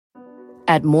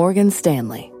At Morgan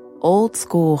Stanley, old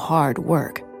school hard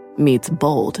work meets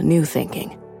bold new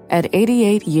thinking. At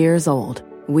 88 years old,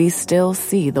 we still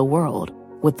see the world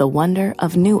with the wonder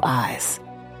of new eyes,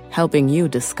 helping you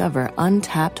discover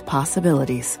untapped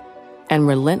possibilities and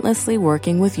relentlessly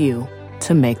working with you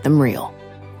to make them real.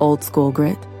 Old school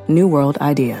grit, new world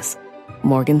ideas.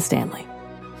 Morgan Stanley.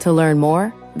 To learn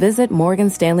more, visit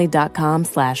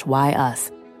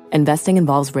morganstanley.com/whyus. Investing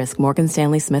involves risk. Morgan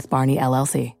Stanley Smith Barney,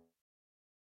 LLC.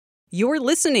 You're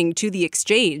listening to The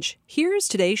Exchange. Here's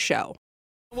today's show.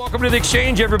 Welcome to The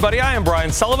Exchange, everybody. I am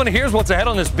Brian Sullivan. Here's what's ahead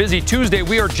on this busy Tuesday.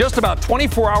 We are just about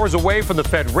 24 hours away from the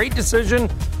Fed rate decision,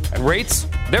 and rates,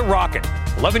 they're rocking.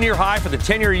 11-year high for the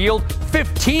 10-year yield,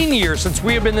 15 years since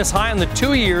we have been this high in the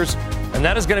 2 years, and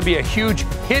that is going to be a huge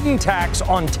hidden tax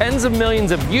on tens of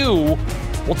millions of you.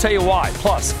 We'll tell you why.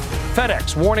 Plus,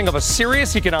 FedEx warning of a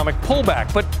serious economic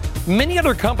pullback, but many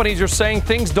other companies are saying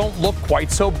things don't look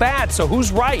quite so bad. So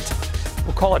who's right?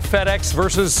 We'll call it FedEx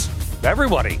versus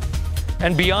everybody.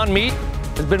 And Beyond Meat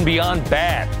has been beyond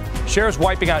bad. Shares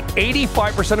wiping out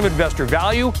 85% of investor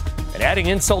value, and adding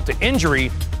insult to injury,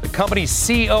 the company's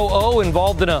COO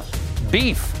involved in a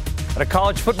beef at a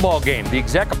college football game. The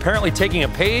exec apparently taking a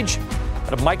page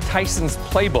out of Mike Tyson's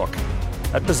playbook.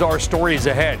 That bizarre story is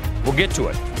ahead. We'll get to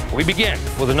it. We begin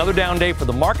with another down day for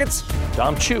the markets.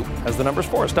 Dom Chu has the numbers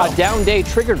for us. Dom. A down day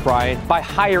triggered, Brian, by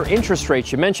higher interest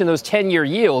rates. You mentioned those 10-year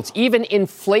yields, even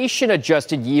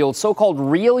inflation-adjusted yields, so-called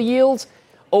real yields,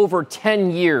 over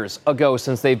 10 years ago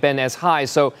since they've been as high.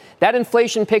 So that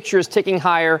inflation picture is ticking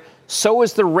higher. So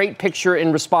is the rate picture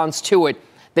in response to it.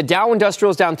 The Dow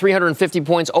Industrial is down 350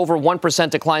 points, over 1%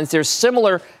 declines there.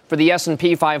 Similar for the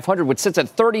S&P 500, which sits at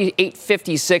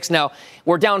 3856. Now,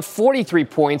 we're down 43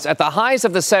 points. At the highs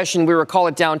of the session, we recall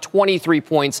it down 23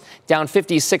 points, down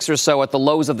 56 or so at the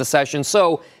lows of the session.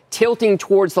 So tilting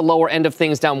towards the lower end of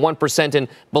things, down 1%. And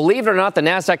believe it or not, the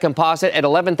NASDAQ Composite at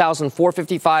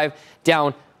 11,455,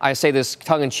 down, I say this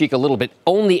tongue-in-cheek a little bit,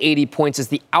 only 80 points is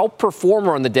the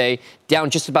outperformer on the day, down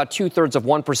just about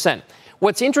 2/3%.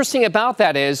 What's interesting about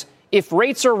that is, if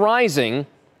rates are rising,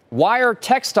 why are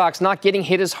tech stocks not getting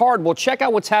hit as hard? Well, check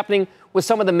out what's happening with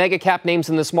some of the mega cap names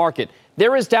in this market.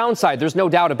 There is downside. There's no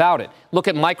doubt about it. Look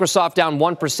at Microsoft down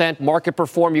 1%, market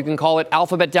perform, you can call it.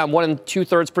 Alphabet down 1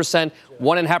 2/3%,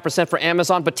 1.5% for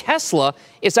Amazon. But Tesla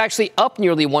is actually up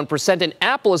nearly 1%, and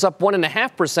Apple is up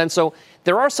 1.5%. So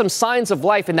there are some signs of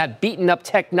life in that beaten up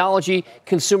technology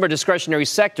consumer discretionary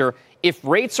sector. If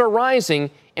rates are rising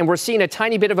and we're seeing a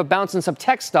tiny bit of a bounce in some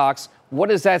tech stocks, what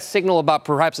does that signal about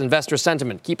perhaps investor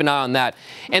sentiment? Keep an eye on that.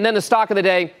 And then the stock of the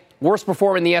day, worst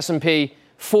performer in the S&P,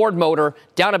 Ford Motor,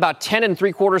 down about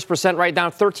 10.75% right now,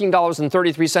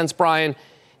 $13.33, Brian.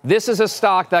 This is a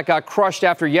stock that got crushed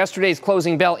after yesterday's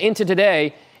closing bell into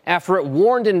today after it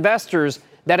warned investors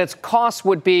that its costs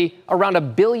would be around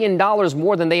 $1 billion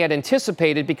more than they had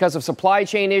anticipated because of supply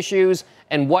chain issues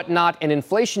and whatnot and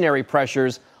inflationary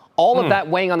pressures. All of that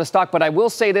weighing on the stock. But I will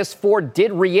say this, Ford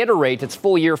did reiterate its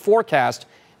full-year forecast.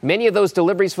 Many of those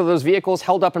deliveries for those vehicles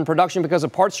held up in production because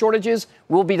of parts shortages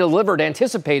will be delivered,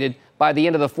 anticipated, by the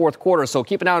end of the fourth quarter. So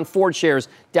keep an eye on Ford shares,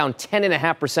 down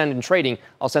 10.5% in trading.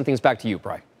 I'll send things back to you,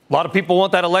 Brian. A lot of people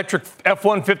want that electric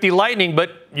F-150 Lightning, but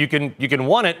you can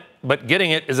want it, but getting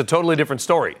it is a totally different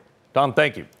story. Dom,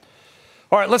 thank you.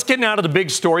 All right, let's get now to the big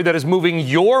story that is moving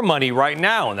your money right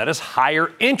now, and that is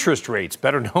higher interest rates,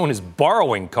 better known as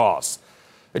borrowing costs.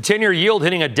 The 10-year yield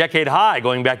hitting a decade high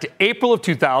going back to April of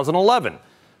 2011.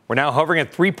 We're now hovering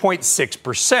at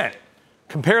 3.6%.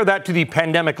 Compare that to the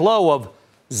pandemic low of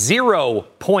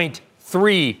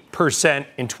 0.3%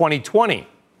 in 2020.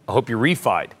 I hope you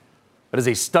refied. That is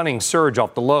a stunning surge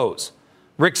off the lows.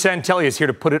 Rick Santelli is here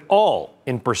to put it all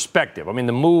in perspective. I mean,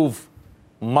 the move,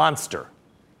 monster.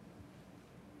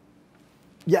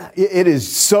 Yeah, it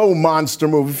is so monster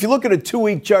move. If you look at a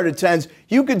 2-week chart of trends,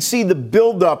 you can see the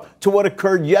buildup to what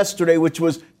occurred yesterday, which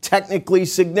was technically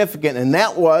significant. And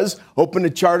that was, open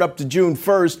the chart up to June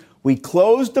 1st, we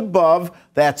closed above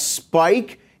that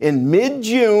spike in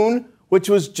mid-June, which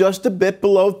was just a bit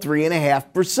below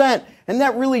 3.5%. And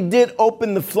that really did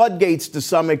open the floodgates to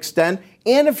some extent.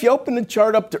 And if you open the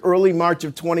chart up to early March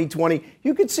of 2020,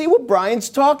 you can see what Brian's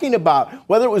talking about.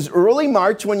 Whether it was early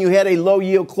March when you had a low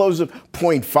yield close of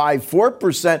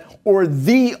 0.54% or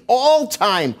the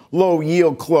all-time low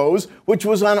yield close, which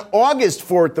was on August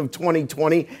 4th of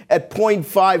 2020 at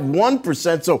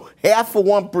 0.51%, so half of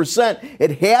 1%.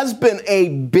 It has been a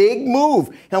big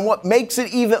move. And what makes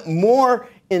it even more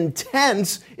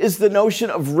intense is the notion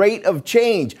of rate of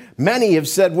change. Many have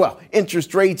said, well,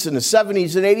 interest rates in the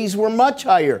 70s and 80s were much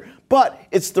higher. but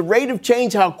it's the rate of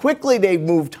change, how quickly they've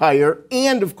moved higher,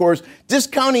 and, of course,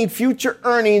 discounting future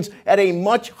earnings at a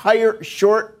much higher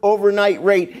short overnight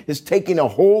rate is taking a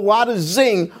whole lot of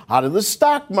zing out of the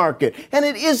stock market. And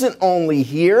it isn't only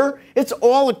here. It's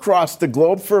all across the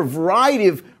globe for a variety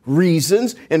of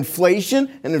reasons.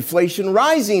 Inflation and inflation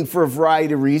rising for a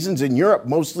variety of reasons in Europe,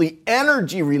 mostly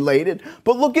energy related.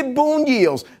 But look at bond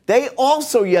yields. They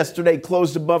also yesterday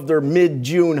closed above their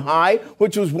mid-June high,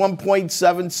 which was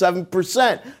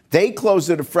 1.77%. They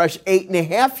closed at a fresh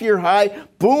 8.5-year high.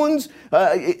 Bonds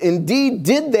indeed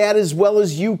did that, as well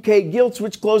as UK gilts,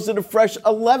 which closed at a fresh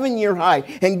 11-year high.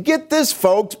 And get this,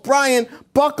 folks, Brian,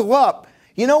 buckle up.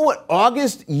 You know what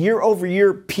August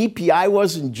year-over-year PPI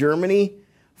was in Germany?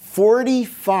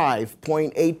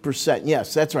 45.8%.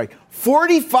 Yes, that's right.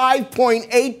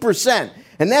 45.8%.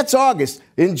 And that's August.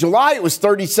 In July, it was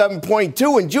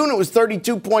 37.2. In June, it was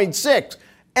 32.6.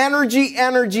 Energy,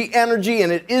 energy, energy.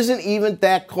 And it isn't even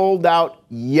that cold out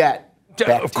yet.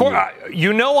 Of course,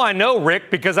 you know I know,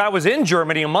 Rick, because I was in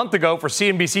Germany a month ago for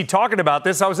CNBC talking about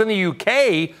this. I was in the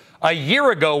UK a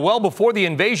year ago, well before the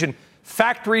invasion.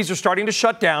 Factories are starting to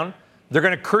shut down. They're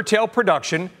going to curtail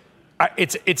production.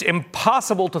 It's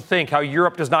impossible to think how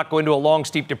Europe does not go into a long,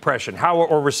 steep depression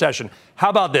or recession. How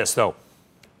about this, though?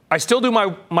 I still do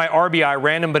my RBI,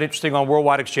 random but interesting, on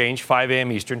Worldwide Exchange, 5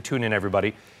 a.m. Eastern. Tune in,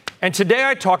 everybody. And today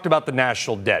I talked about the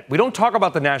national debt. We don't talk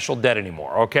about the national debt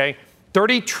anymore, okay?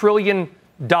 $30 trillion.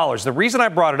 The reason I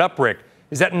brought it up, Rick,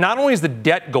 is that not only is the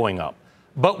debt going up,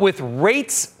 but with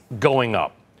rates going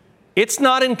up, it's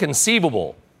not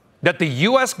inconceivable that the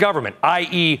U.S. government,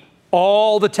 i.e.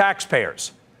 all the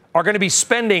taxpayers, are going to be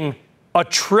spending $1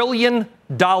 trillion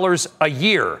a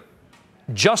year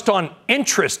just on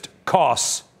interest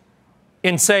costs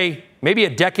in, say, maybe a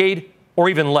decade or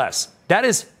even less. That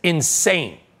is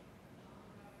insane.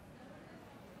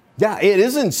 Yeah, it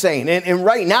is insane. And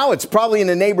right now it's probably in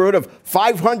the neighborhood of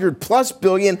 500 plus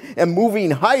billion and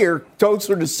moving higher,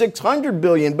 closer to 600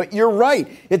 billion. But you're right.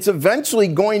 It's eventually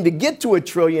going to get to $1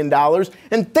 trillion.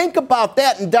 And think about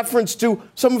that in deference to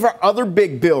some of our other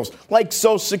big bills like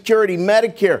Social Security,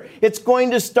 Medicare. It's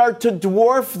going to start to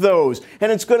dwarf those.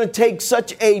 And it's going to take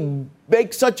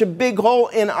make such a big hole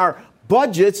in our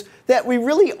budgets that we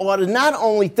really ought to not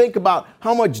only think about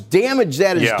how much damage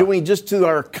that is doing just to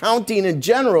our accounting in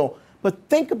general, but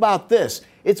think about this.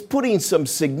 It's putting some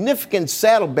significant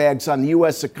saddlebags on the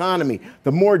U.S. economy.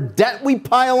 The more debt we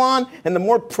pile on and the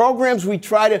more programs we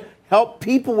try to help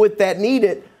people with that need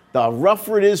it, the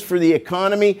rougher it is for the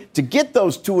economy to get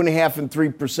those 2.5% and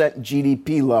 3%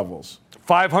 GDP levels.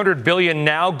 $500 billion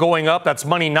now going up. That's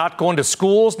money not going to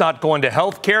schools, not going to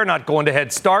health care, not going to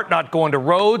Head Start, not going to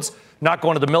roads, not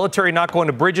going to the military, not going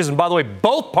to bridges. And by the way,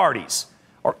 both parties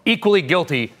are equally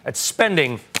guilty at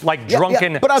spending like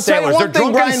drunken But I'll sailors. Tell you one They're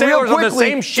thing, drunken Brian, sailors real quickly, on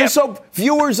the same ship. Just so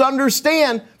viewers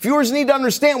need to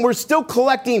understand, we're still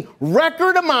collecting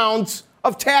record amounts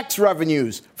of tax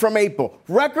revenues from April.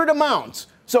 Record amounts.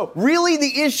 So really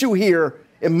the issue here,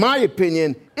 in my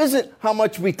opinion, isn't how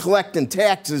much we collect in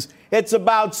taxes. It's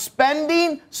about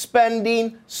spending.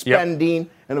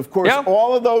 And, of course,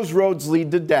 all of those roads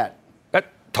lead to debt.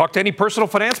 Talk to any personal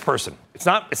finance person. It's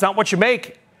not what you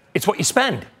make. It's what you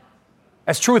spend.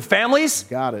 That's true with families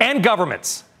and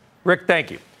governments. Rick,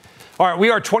 thank you. All right, we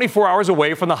are 24 hours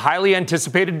away from the highly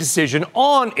anticipated decision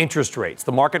on interest rates.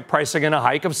 The market pricing in a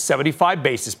hike of 75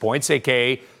 basis points,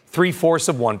 a.k.a.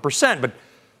 0.75%. But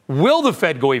will the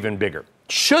Fed go even bigger?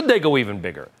 Should they go even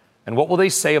bigger? And what will they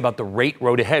say about the rate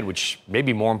road ahead, which may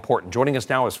be more important? Joining us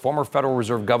now is former Federal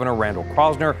Reserve Governor Randall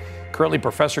Kroszner, currently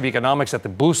professor of economics at the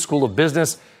Booth School of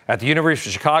Business at the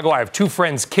University of Chicago. I have two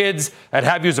friends' kids that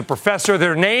have you as a professor.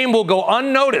 Their name will go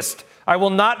unnoticed. I will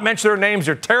not mention their names.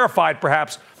 They're terrified,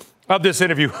 perhaps, of this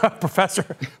interview.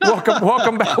 Professor,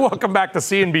 welcome back to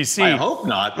CNBC. I hope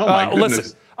not. Oh, my goodness.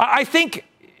 Listen, I think,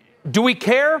 do we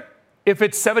care if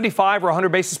it's 75 or 100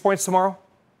 basis points tomorrow?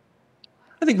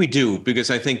 I think we do, because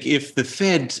I think if the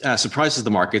Fed surprises the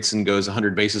markets and goes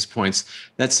 100 basis points,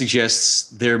 that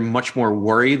suggests they're much more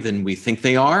worried than we think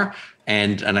they are.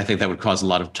 And I think that would cause a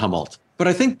lot of tumult. But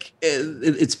I think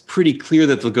it's pretty clear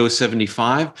that they'll go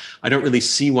 75. I don't really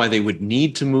see why they would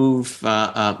need to move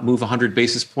 100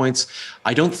 basis points.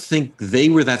 I don't think they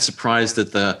were that surprised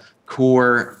that the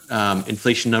core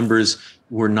inflation numbers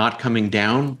were not coming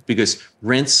down, because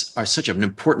rents are such an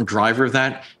important driver of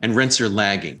that, and rents are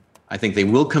lagging. I think they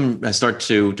will start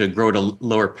to grow at a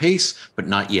lower pace, but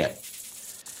not yet.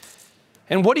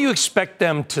 And what do you expect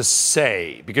them to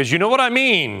say? Because you know what I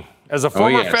mean. As a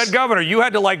former Fed governor, you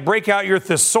had to break out your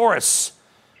thesaurus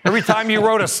every time you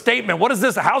wrote a statement. What is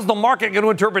this? How's the market going to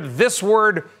interpret this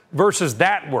word versus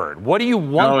that word? What do you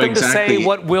want them to say?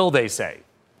 What will they say?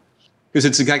 Because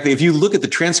it's exactly, if you look at the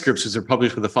transcripts as they're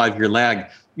published with a 5-year lag,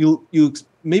 you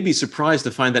may be surprised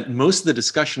to find that most of the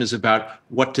discussion is about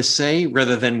what to say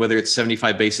rather than whether it's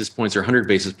 75 basis points or 100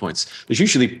 basis points. There's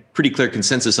usually pretty clear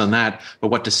consensus on that, but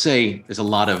what to say, there's a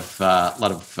lot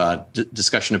of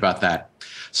discussion about that.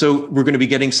 So we're going to be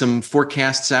getting some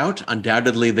forecasts out.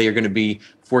 Undoubtedly, they are going to be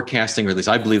forecasting, or at least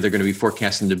I believe they're going to be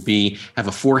forecasting to have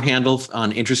a 4 handle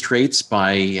on interest rates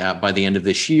by the end of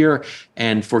this year,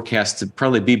 and forecast to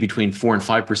probably be between 4 and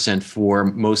 5% for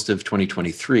most of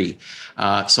 2023.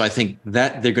 So I think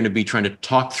that they're going to be trying to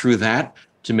talk through that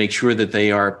to make sure that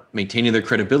they are maintaining their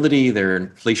credibility, their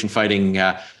inflation-fighting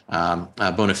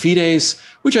bona fides,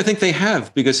 which I think they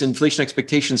have, because inflation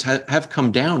expectations have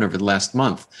come down over the last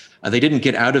month. They didn't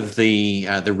get out of the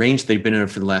range they've been in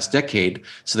for the last decade,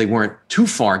 so they weren't too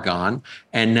far gone.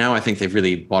 And now I think they've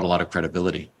really bought a lot of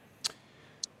credibility.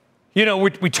 You know,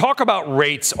 we talk about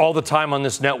rates all the time on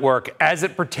this network as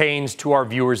it pertains to our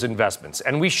viewers' investments.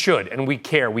 And we should, and we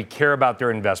care. We care about their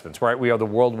investments, right? We are the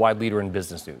worldwide leader in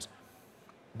business news.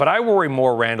 But I worry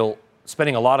more, Randall,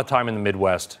 spending a lot of time in the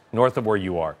Midwest, north of where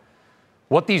you are,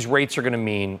 what these rates are going to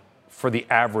mean for the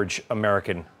average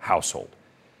American household.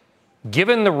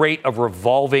 Given the rate of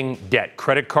revolving debt,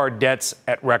 credit card debts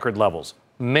at record levels,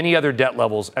 many other debt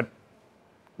levels, at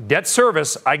debt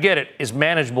service, I get it, is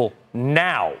manageable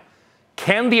now.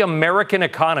 Can the American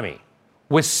economy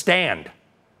withstand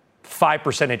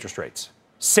 5% interest rates,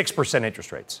 6%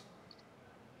 interest rates?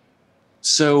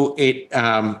 So it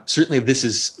certainly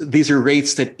these are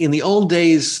rates that in the old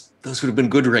days, those would have been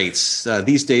good rates.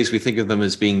 These days, we think of them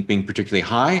as being particularly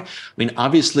high. I mean,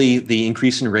 obviously, the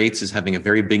increase in rates is having a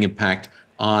very big impact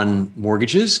on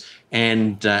mortgages,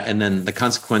 and then the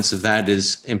consequence of that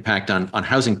is impact on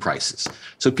housing prices.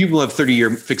 So people who have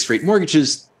 30-year fixed rate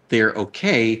mortgages, they're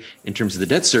okay in terms of the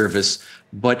debt service,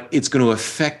 but it's going to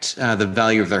affect the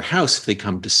value of their house if they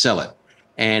come to sell it.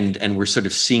 And we're sort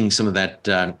of seeing some of that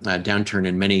downturn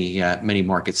in many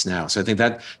markets now. So I think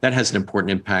that has an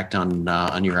important impact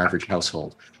on your average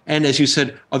household. And as you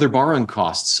said, other borrowing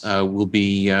costs will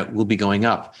be going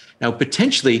up. Now,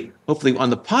 potentially, hopefully,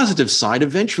 on the positive side,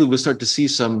 eventually we'll start to see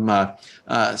some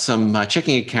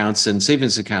checking accounts and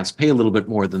savings accounts pay a little bit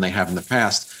more than they have in the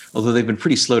past, although they've been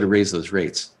pretty slow to raise those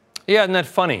rates. Yeah, isn't that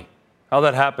funny how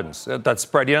that happens, that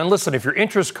spread? You know, and listen, if your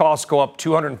interest costs go up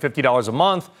 $250 a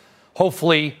month,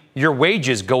 hopefully your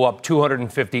wages go up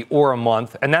 $250 or a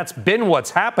month, and that's been what's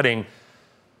happening.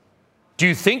 Do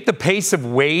you think the pace of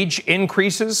wage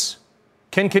increases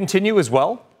can continue as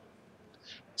well?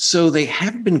 So they've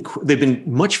been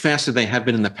much faster than they have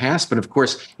been in the past, but of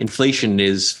course, inflation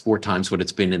is 4 times what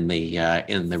it's been in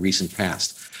the recent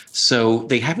past. So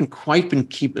they haven't quite been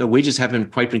wages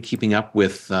haven't quite been keeping up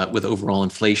with overall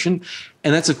inflation,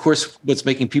 and that's of course what's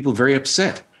making people very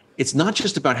upset. It's not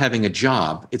just about having a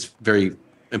job. It's very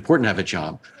important to have a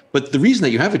job. But the reason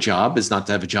that you have a job is not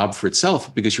to have a job for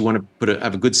itself, because you want to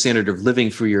have a good standard of living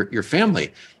for your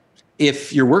family.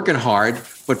 If you're working hard,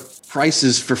 but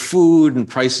prices for food and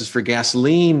prices for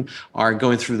gasoline are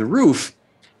going through the roof,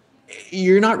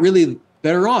 you're not really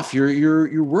better off.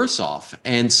 You're worse off.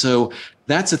 And so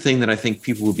that's a thing that I think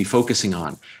people will be focusing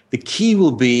on. The key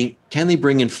will be, can they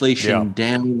bring inflation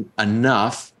down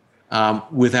enough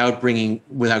without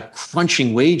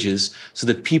crunching wages so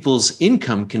that people's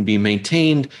income can be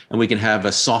maintained and we can have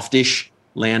a softish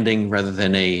landing rather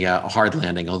than a hard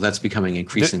landing? Oh, that's becoming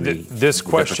increasingly This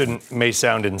question may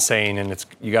sound insane, and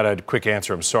you got a quick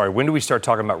answer. I'm sorry. When do we start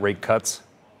talking about rate cuts?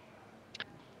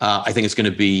 I think it's going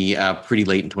to be pretty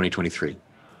late in 2023.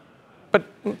 But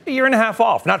a year and a half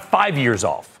off, not 5 years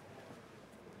off.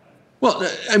 Well,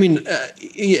 I mean,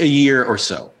 a year or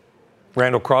so.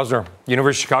 Randall Krosner,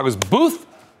 University of Chicago's Booth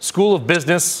School of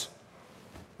Business.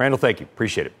 Randall, thank you.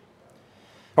 Appreciate it.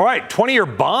 All right, 20-year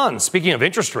bonds, speaking of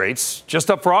interest rates,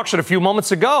 just up for auction a few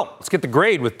moments ago. Let's get the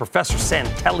grade with Professor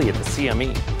Santelli at the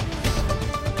CME.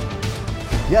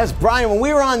 Yes, Brian, when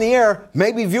we were on the air,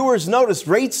 maybe viewers noticed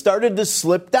rates started to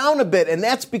slip down a bit, and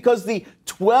that's because the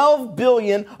 $12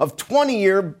 billion of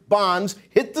 20-year bonds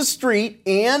hit the street,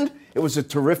 and it was a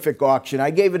terrific auction.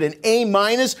 I gave it an A-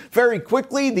 very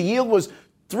quickly. The yield was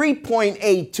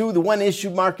 3.82. The one issue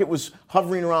market was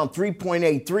hovering around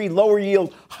 3.83. Lower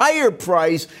yield, higher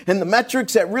price. And the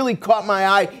metrics that really caught my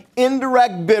eye,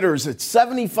 indirect bidders at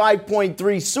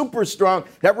 75.3, super strong.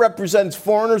 That represents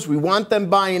foreigners. We want them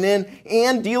buying in.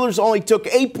 And dealers only took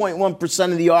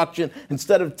 8.1% of the auction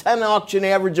instead of 10 auction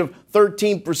average of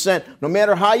 13%. No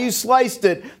matter how you sliced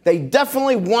it, they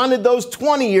definitely wanted those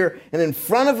 20-year. And in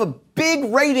front of a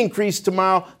big rate increase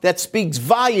tomorrow that speaks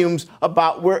volumes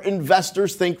about where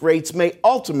investors think rates may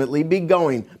ultimately be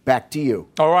going. Back to you.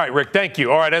 All right, Rick, thank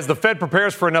you. All right, as the Fed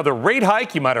prepares for another rate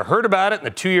hike, you might have heard about it, and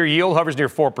the 2-year yield hovers near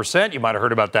 4%. You might have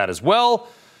heard about that as well.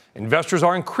 Investors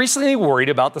are increasingly worried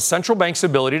about the central bank's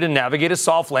ability to navigate a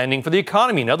soft landing for the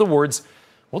economy. In other words,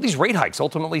 will these rate hikes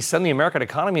ultimately send the American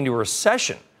economy into a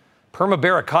recession?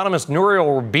 Perma-Bear economist Nouriel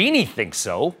Roubini thinks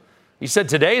so. He said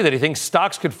today that he thinks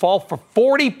stocks could fall for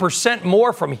 40%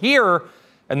 more from here,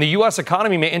 and the U.S.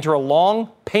 economy may enter a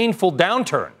long, painful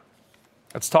downturn.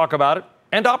 Let's talk about it.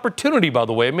 And opportunity, by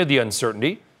the way, amid the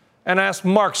uncertainty. And ask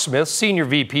Mark Smith, Senior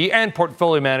VP and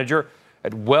Portfolio Manager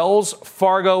at Wells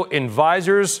Fargo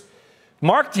Advisors.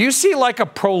 Mark, do you see like a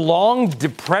prolonged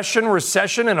depression,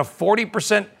 recession, and a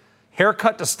 40%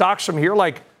 haircut to stocks from here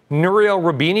like Nouriel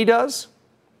Roubini does?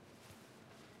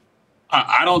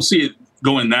 I don't see it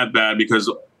going that bad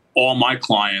because all my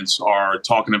clients are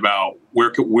talking about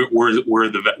where's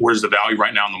the value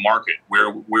right now in the market?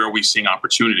 Where are we seeing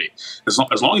opportunity?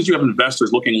 As long as you have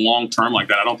investors looking long term like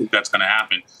that, I don't think that's going to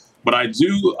happen. But I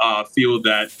do feel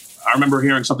that I remember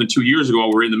hearing something 2 years ago.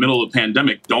 We're in the middle of the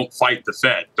pandemic. Don't fight the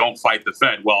Fed. Don't fight the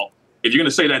Fed. Well, if you're going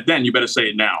to say that then, you better say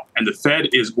it now. And the Fed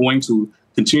is going to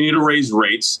continue to raise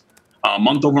rates.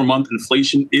 Month over month,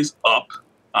 inflation is up.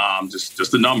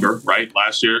 Just a number, right?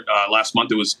 Last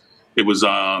month it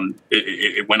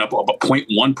went up about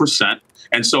 0.1%.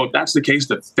 And so if that's the case,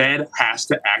 the Fed has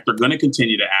to act. They're going to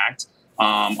continue to act.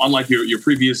 Unlike your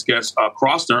previous guest,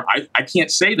 Crosner, I can't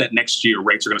say that next year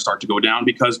rates are going to start to go down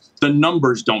because the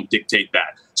numbers don't dictate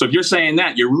that. So if you're saying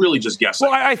that, you're really just guessing.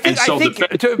 Well, I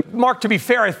think Mark, to be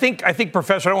fair, I think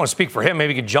Professor, I don't want to speak for him.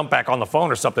 Maybe he could jump back on the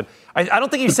phone or something. I don't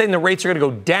think he's saying the rates are going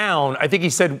to go down. I think he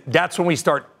said that's when we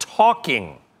start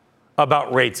talking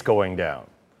about rates going down.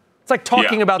 It's like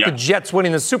talking about the Jets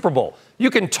winning the Super Bowl. You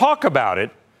can talk about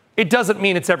it. It doesn't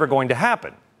mean it's ever going to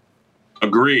happen.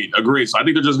 Agreed. So I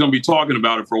think they're just going to be talking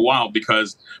about it for a while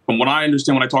because from what I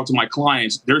understand when I talk to my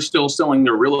clients, they're still selling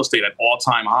their real estate at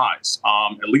all-time highs.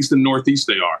 At least in the Northeast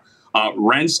they are.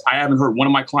 Rents, I haven't heard one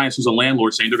of my clients who's a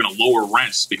landlord saying they're going to lower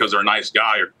rents because they're a nice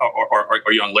guy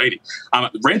or young lady.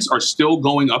 Rents are still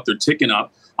going up. They're ticking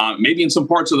up. Maybe in some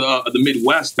parts of the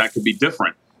Midwest that could be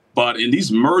different. But in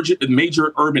these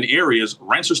major urban areas,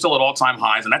 rents are still at all-time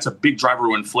highs, and that's a big driver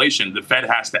of inflation. The Fed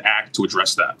has to act to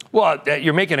address that. Well,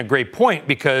 you're making a great point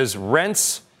because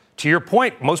rents, to your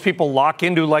point, most people lock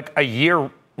into like a year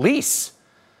lease,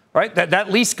 right? That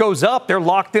lease goes up. They're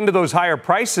locked into those higher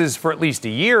prices for at least a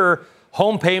year.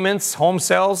 Home payments, home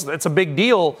sales, that's a big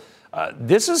deal.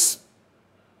 This is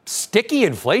sticky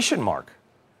inflation, Mark.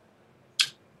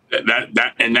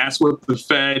 And that's what the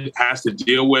Fed has to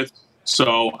deal with.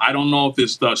 So I don't know if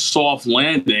this soft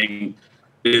landing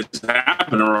is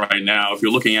happening right now. If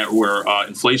you're looking at where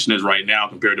inflation is right now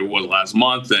compared to what was last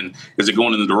month, and is it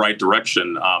going in the right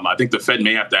direction? I think the Fed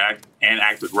may have to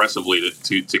act aggressively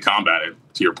to combat it,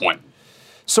 to your point.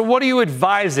 So what are you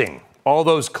advising all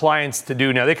those clients to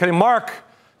do now? They can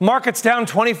market's down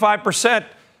 25%.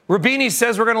 Roubini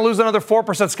says we're going to lose another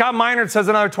 4%. Scott Minerd says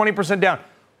another 20% down.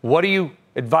 What are you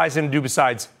advising them to do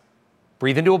besides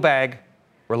breathe into a bag,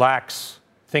 relax,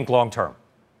 think long term?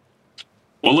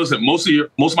 Well, listen, most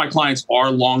of my clients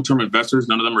are long-term investors.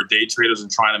 None of them are day traders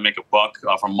and trying to make a buck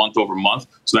from month over month.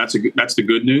 So that's the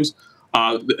good news.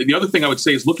 The other thing I would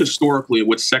say is look historically at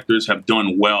what sectors have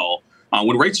done well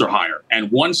when rates are higher. And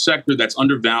one sector that's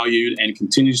undervalued and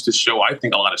continues to show, I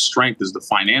think, a lot of strength is the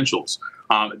financials.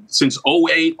 Since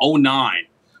 2008, 2009,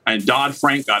 and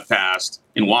Dodd-Frank got passed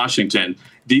in Washington,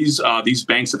 these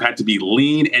banks have had to be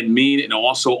lean and mean and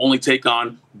also only take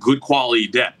on good quality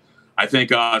debt. I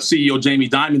think CEO Jamie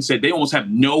Dimon said they almost have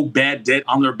no bad debt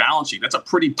on their balance sheet. That's a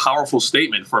pretty powerful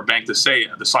statement for a bank to say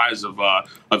the size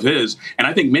of his. And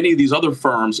I think many of these other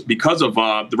firms, because of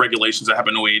the regulations that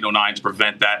happened in 2008, 2009 to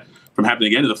prevent that from happening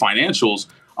again to the financials,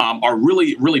 are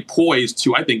really, really poised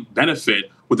to, I think,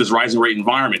 benefit with this rising rate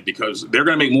environment because they're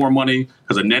going to make more money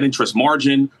because of net interest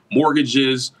margin,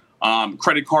 mortgages,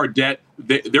 credit card debt.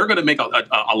 They're going to make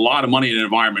a lot of money in an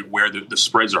environment where the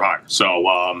spreads are higher.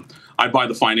 So I buy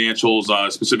the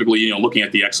financials, specifically, looking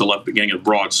at the XLF, getting a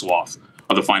broad swath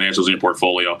of the financials in your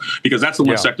portfolio, because that's the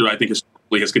one sector I think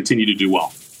historically has continued to do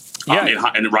well in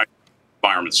the right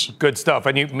environments. Good stuff.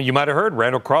 And you might have heard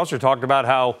Randall Crosser talked about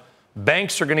how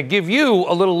banks are going to give you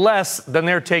a little less than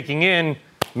they're taking in.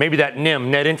 Maybe that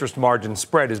NIM, net interest margin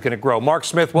spread, is going to grow. Mark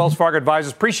Smith, Wells Fargo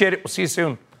Advisors. Appreciate it. We'll see you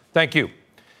soon. Thank you.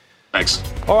 Thanks.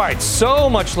 All right, so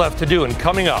much left to do. And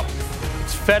coming up,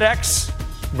 it's FedEx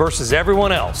versus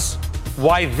everyone else.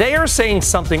 Why they are saying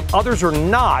something others are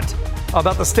not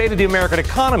about the state of the American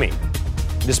economy.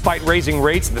 Despite raising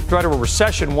rates and the threat of a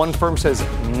recession, one firm says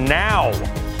now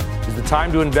is the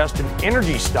time to invest in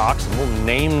energy stocks, and we'll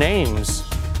name names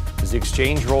as the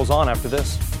exchange rolls on after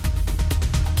this.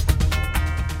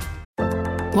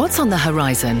 What's on the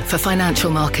horizon for financial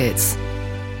markets?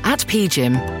 At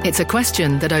PGIM, it's a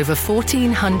question that over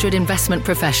 1,400 investment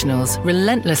professionals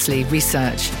relentlessly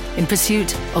research in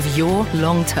pursuit of your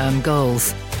long-term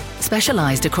goals.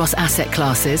 Specialized across asset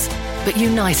classes, but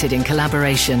united in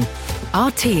collaboration, our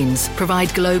teams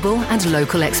provide global and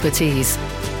local expertise.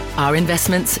 Our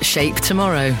investments shape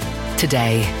tomorrow,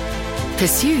 today.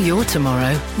 Pursue your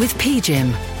tomorrow with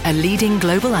PGIM, a leading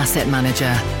global asset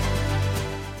manager.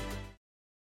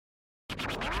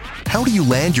 How do you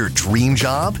land your dream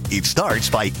job? It starts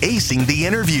by acing the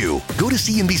interview. Go to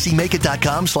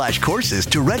cnbcmakeit.com/courses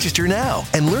to register now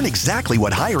and learn exactly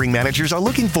what hiring managers are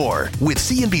looking for with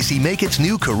CNBC Make It's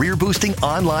new career-boosting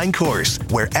online course,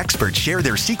 where experts share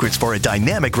their secrets for a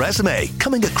dynamic resume,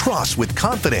 coming across with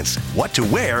confidence, what to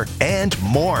wear, and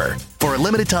more. For a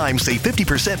limited time, save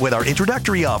 50% with our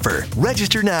introductory offer.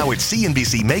 Register now at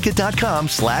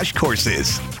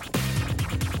cnbcmakeit.com/courses.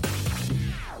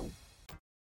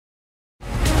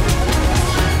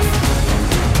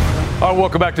 All right,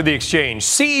 welcome back to the exchange.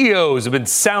 CEOs have been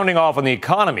sounding off on the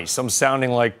economy, some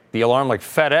sounding like the alarm like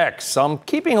FedEx, some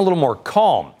keeping a little more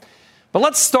calm. But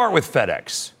let's start with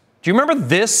FedEx. Do you remember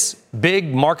this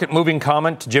big market-moving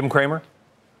comment to Jim Cramer?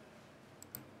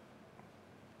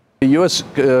 The U.S.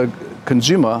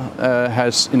 Consumer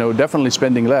has, definitely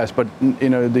spending less, but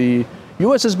the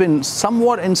U.S. has been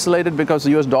somewhat insulated because the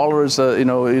U.S. dollar is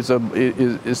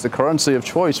the currency of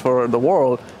choice for the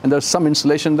world, and there's some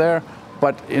insulation there.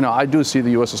 But, I do see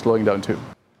the U.S. is slowing down, too.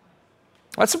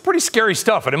 That's some pretty scary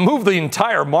stuff, and it moved the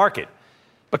entire market.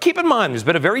 But keep in mind, there's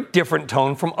been a very different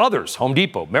tone from others. Home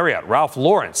Depot, Marriott, Ralph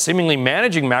Lauren, seemingly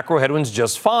managing macro headwinds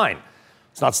just fine.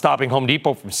 It's not stopping Home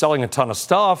Depot from selling a ton of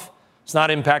stuff. It's not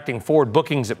impacting forward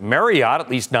bookings at Marriott, at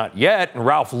least not yet. And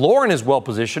Ralph Lauren is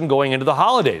well-positioned going into the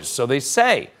holidays, so they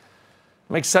say.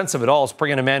 To make sense of it all, let's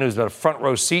bring in a man who's got a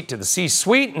front-row seat to the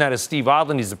C-suite, and that is Steve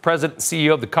Odland. He's the president and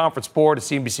CEO of the Conference Board, a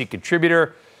CNBC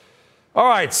contributor. All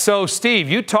right, so, Steve,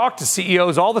 you talk to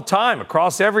CEOs all the time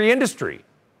across every industry.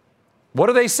 What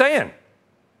are they saying?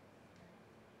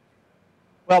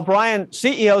 Well, Brian,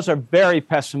 CEOs are very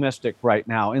pessimistic right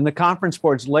now. In the Conference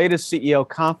Board's latest CEO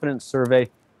confidence survey,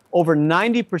 over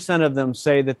 90% of them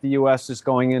say that the U.S. is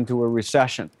going into a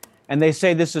recession. And they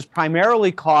say this is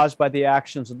primarily caused by the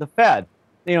actions of the Fed.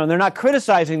 They're not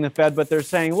criticizing the Fed, but they're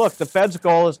saying, look, the Fed's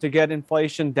goal is to get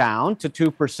inflation down to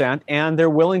 2%, and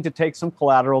they're willing to take some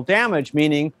collateral damage,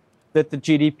 meaning that the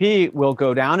GDP will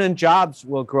go down and jobs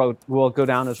will go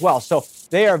down as well. So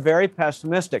they are very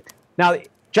pessimistic. Now,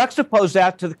 juxtapose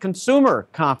that to the consumer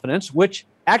confidence, which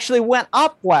actually went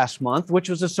up last month, which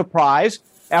was a surprise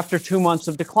after 2 months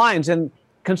of declines. And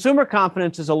consumer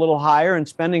confidence is a little higher and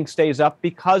spending stays up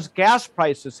because gas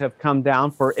prices have come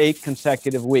down for 8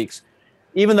 consecutive weeks.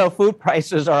 Even though food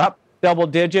prices are up double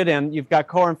digit and you've got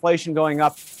core inflation going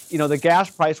up, the gas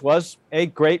price was a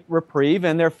great reprieve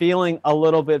and they're feeling a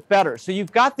little bit better. So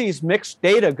you've got these mixed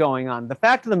data going on. The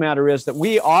fact of the matter is that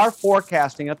we are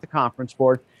forecasting at the Conference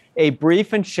Board a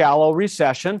brief and shallow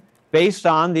recession based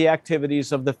on the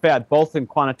activities of the Fed, both in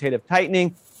quantitative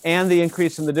tightening and the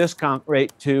increase in the discount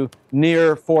rate to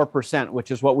near 4%,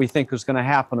 which is what we think is going to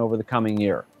happen over the coming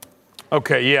year.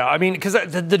 Okay, yeah. I mean, because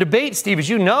the debate, Steve, as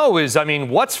you know, is,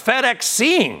 what's FedEx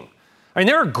seeing?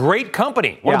 They're a great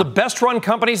company, one of the best-run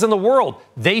companies in the world.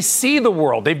 They see the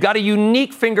world. They've got a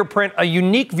unique fingerprint, a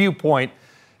unique viewpoint,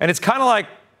 and it's kind of like,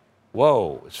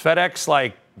 whoa, is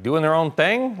FedEx, doing their own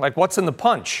thing? What's in the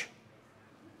punch?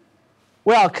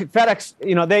 Well, FedEx,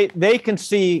 they can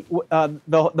see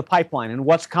the pipeline and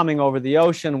what's coming over the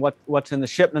ocean, what's in the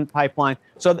shipment pipeline.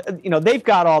 So, they've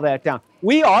got all that down.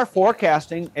 We are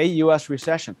forecasting a U.S.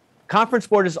 recession. Conference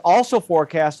Board is also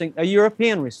forecasting a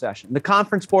European recession. The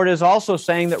Conference Board is also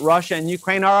saying that Russia and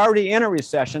Ukraine are already in a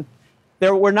recession.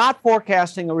 We're not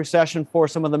forecasting a recession for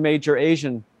some of the major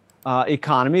Asian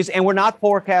economies, and we're not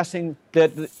forecasting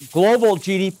that the global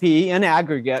GDP in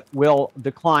aggregate will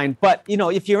decline. But,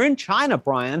 if you're in China,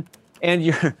 Brian, and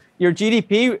your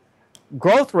GDP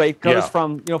growth rate goes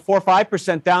from 4 or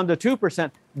 5% down to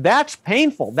 2%, that's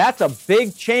painful. That's a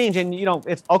big change. And,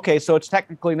 it's okay, so it's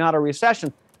technically not a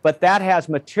recession, but that has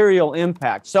material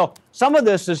impact. So some of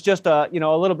this is just a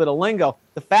little bit of lingo.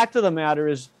 The fact of the matter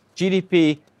is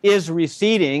GDP is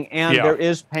receding and there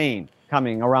is pain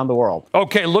coming around the world.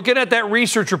 Okay, looking at that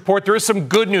research report, there is some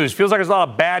good news. Feels like there's a lot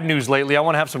of bad news lately. I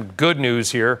want to have some good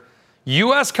news here.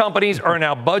 U.S. companies are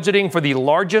now budgeting for the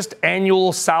largest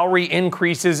annual salary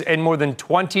increases in more than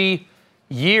 20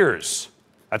 years.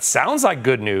 That sounds like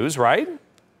good news, right?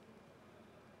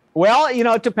 Well,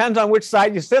 it depends on which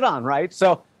side you sit on, right?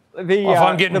 So if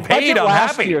I'm getting paid, I'm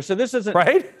happy. Year, so this isn't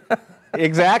right.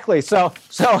 Exactly. So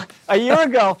a year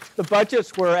ago, the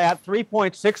budgets were at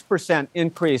 3.6%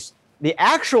 increase. The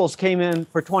actuals came in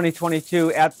for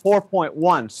 2022 at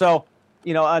 4.1. So,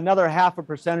 another half a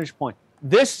percentage point.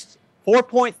 This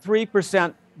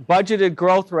 4.3% budgeted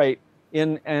growth rate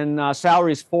in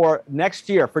salaries for next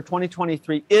year, for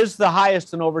 2023, is the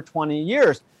highest in over 20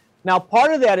 years. Now,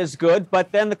 part of that is good,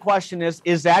 but then the question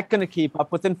is that going to keep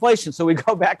up with inflation? So we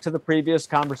go back to the previous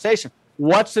conversation.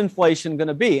 What's inflation going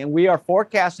to be? And we are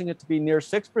forecasting it to be near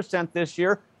 6% this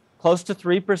year, close to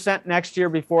 3% next year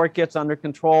before it gets under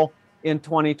control in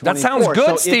 2024. That sounds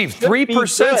good, Steve.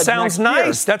 3% sounds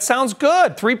nice. That sounds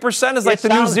good. 3% is like the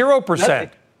new 0%.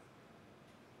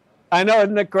 I know,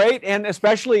 isn't it great? And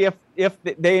especially if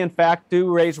they, in fact,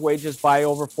 do raise wages by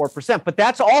over 4%. But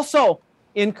that's also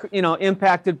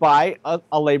impacted by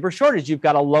a labor shortage. You've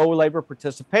got a low labor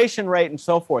participation rate and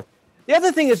so forth. The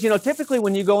other thing is, typically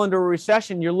when you go into a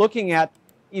recession, you're looking at,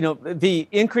 the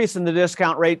increase in the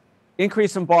discount rate,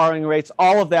 increase in borrowing rates,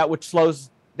 all of that, which slows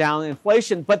down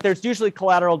inflation. But there's usually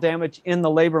collateral damage in the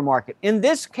labor market. In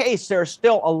this case, there are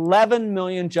still 11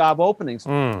 million job openings.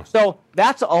 So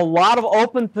that's a lot of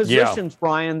open positions,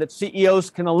 Brian, that CEOs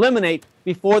can eliminate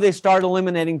before they start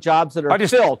eliminating jobs that are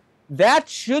filled. That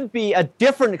should be a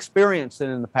different experience than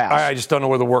in the past. I just don't know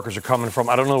where the workers are coming from.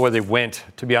 I don't know where they went,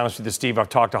 to be honest with you, Steve. I've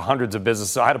talked to hundreds of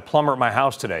businesses. I had a plumber at my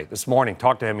house this morning.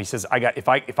 Talked to him. He says, if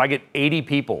I get 80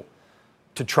 people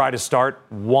to try to start,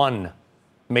 one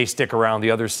may stick around,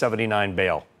 the other 79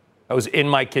 bail. I was in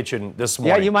my kitchen this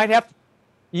morning. Yeah, you might have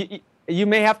to, you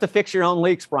may have to fix your own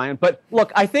leaks, Brian. But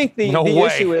look, I think the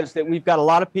issue is that we've got a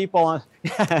lot of people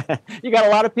you got a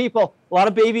lot of people, a lot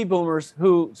of baby boomers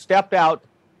who stepped out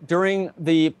during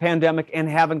the pandemic and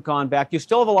haven't gone back. You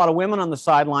still have a lot of women on the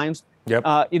sidelines, who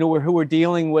are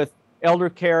dealing with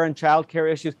elder care and child care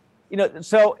issues.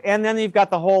 And then you've got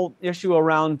the whole issue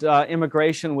around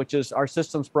immigration, which is our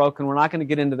system's broken. We're not going to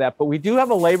get into that. But we do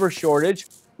have a labor shortage.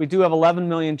 We do have 11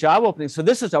 million job openings. So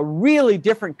this is a really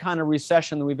different kind of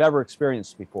recession than we've ever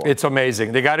experienced before. It's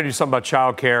amazing. They got to do something about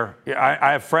child care.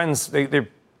 I have friends, they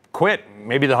quit,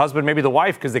 maybe the husband, maybe the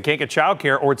wife, because they can't get child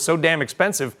care or it's so damn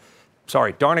expensive.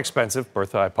 Darn expensive,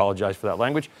 Bertha, I apologize for that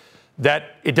language,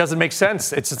 that it doesn't make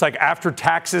sense. It's just like after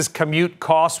taxes, commute,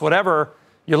 costs, whatever,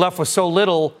 you're left with so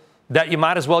little that you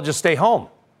might as well just stay home.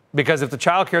 Because if the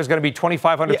child care is going to be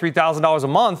 $2,500, $3,000 a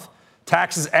month,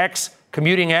 taxes X,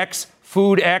 commuting X,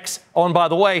 food X, oh, and by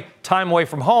the way, time away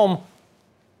from home,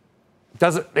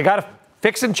 they got to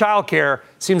fixing child care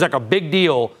seems like a big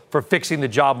deal for fixing the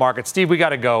job market. Steve, we got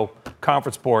to go.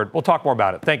 Conference board. We'll talk more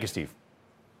about it. Thank you, Steve.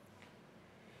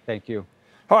 Thank you.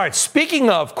 All right, speaking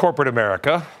of corporate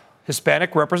America,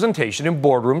 Hispanic representation in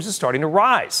boardrooms is starting to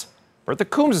rise. Bertha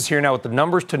Coombs is here now with the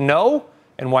numbers to know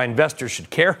and why investors should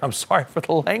care. I'm sorry for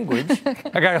the language.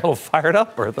 I got a little fired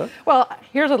up, Bertha. Well,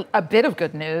 here's a bit of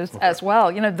good news as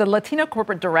well. The Latino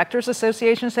Corporate Directors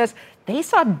Association says they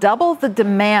saw double the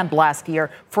demand last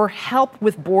year for help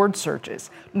with board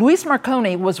searches. Luis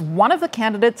Marconi was one of the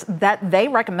candidates that they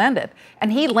recommended,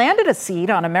 and he landed a seat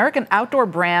on American Outdoor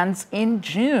Brands in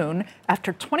June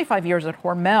after 25 years at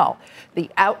Hormel.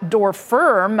 The outdoor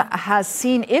firm has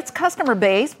seen its customer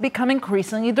base become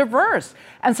increasingly diverse,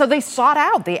 and so they sought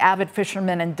out the avid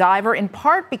fisherman and diver in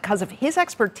part because of his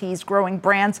expertise growing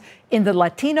brands in the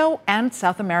Latino and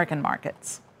South American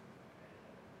markets.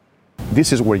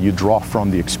 This is where you draw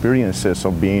from the experiences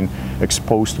of being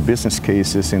exposed to business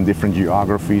cases in different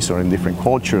geographies or in different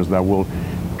cultures that will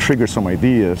trigger some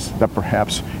ideas that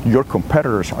perhaps your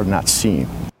competitors are not seeing.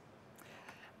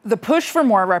 The push for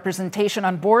more representation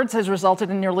on boards has resulted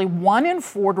in nearly 1 in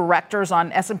 4 directors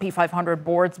on S&P 500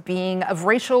 boards being of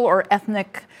racial or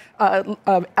ethnic,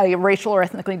 a racial or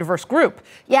ethnically diverse group.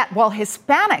 Yet, while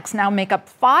Hispanics now make up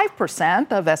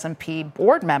 5% of S&P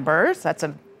board members, that's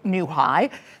a new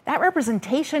high, that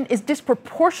representation is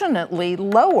disproportionately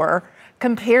lower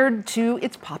compared to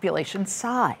its population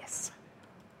size.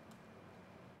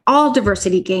 All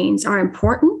diversity gains are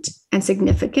important and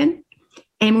significant,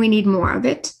 and we need more of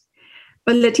it.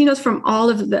 But Latinos from all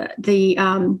of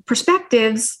the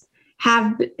perspectives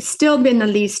have still been the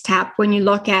least tapped when you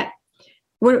look at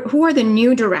who are the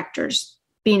new directors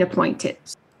being appointed.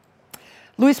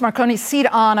 Luis Marconi's seat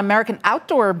on American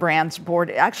Outdoor Brands board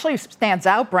actually stands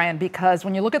out, Brian, because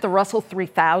when you look at the Russell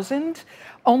 3000,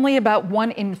 only about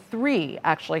 1 in 3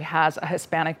 actually has a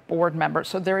Hispanic board member.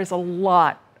 So there is a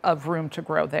lot of room to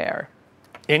grow there.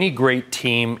 Any great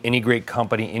team, any great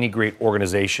company, any great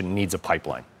organization needs a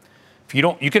pipeline. if you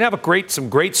don't, you can have some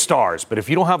great stars, but if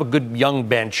you don't have a good young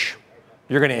bench,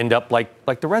 you're going to end up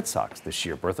like the Red Sox this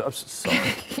year, Bertha.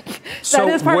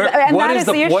 So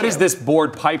what is this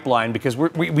board pipeline? Because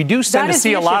we do tend to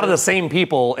see a lot of the same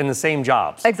people in the same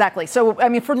jobs. Exactly. So, I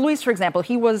mean, for Luis, for example,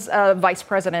 he was vice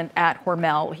president at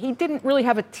Hormel. He didn't really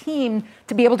have a team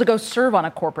to be able to go serve on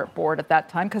a corporate board at that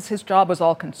time because his job was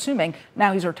all consuming.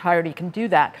 Now he's retired. He can do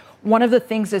that. One of the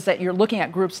things is that you're looking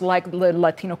at groups like the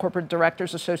Latino Corporate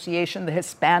Directors Association, the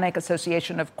Hispanic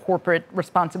Association of Corporate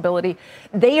Responsibility.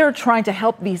 They are trying to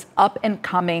help these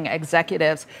up-and-coming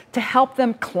executives to help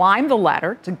them climb the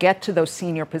ladder to get to those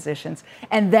senior positions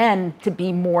and then to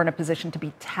be more in a position to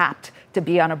be tapped to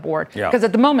be on a board. Because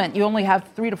at the moment, you only have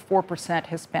 3 to 4%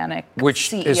 Hispanic Which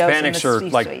CEOs Hispanics are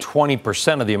like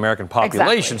 20% of the American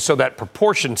population, exactly. So that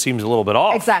proportion seems a little bit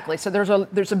off. Exactly. So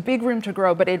there's a big room to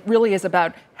grow, but it really is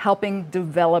about helping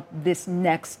develop this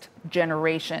next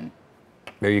generation.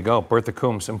 There you go. Bertha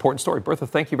Coombs. Important story. Bertha,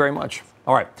 thank you very much.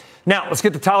 All right. Now, let's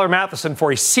get to Tyler Matheson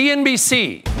for a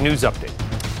CNBC news update.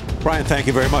 Brian, thank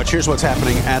you very much. Here's what's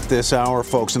happening at this hour,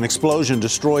 folks. An explosion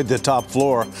destroyed the top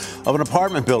floor of an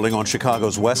apartment building on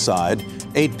Chicago's west side.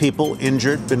 8 people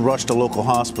injured, been rushed to local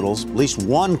hospitals. At least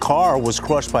one car was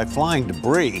crushed by flying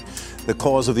debris. The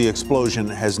cause of the explosion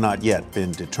has not yet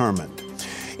been determined.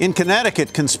 In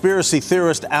Connecticut, conspiracy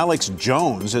theorist Alex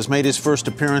Jones has made his first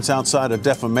appearance outside a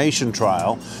defamation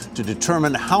trial to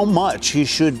determine how much he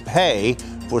should pay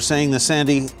for saying the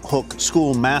Sandy Hook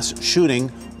school mass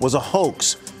shooting was a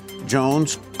hoax.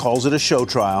 Jones calls it a show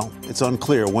trial. It's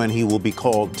unclear when he will be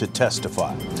called to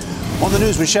testify. On the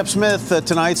news with Shep Smith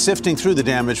tonight, sifting through the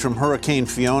damage from Hurricane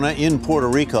Fiona in Puerto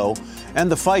Rico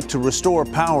and the fight to restore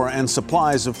power and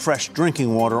supplies of fresh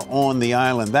drinking water on the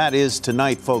island. That is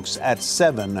tonight, folks, at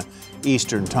 7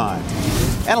 Eastern Time.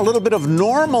 And a little bit of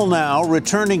normal now.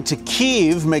 Returning to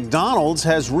Kyiv, McDonald's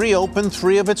has reopened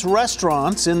 3 of its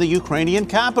restaurants in the Ukrainian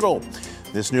capital.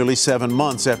 This nearly 7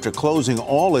 months after closing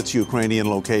all its Ukrainian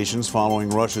locations following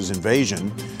Russia's invasion.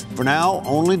 For now,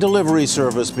 only delivery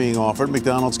service being offered.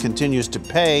 McDonald's continues to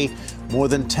pay more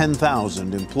than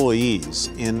 10,000 employees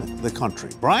in the country.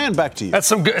 Brian, back to you. That's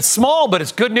some good. It's small, but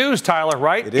it's good news, Tyler,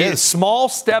 right? It is. Small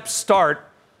steps start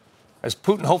as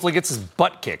Putin hopefully gets his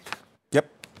butt kicked. Yep.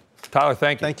 Tyler,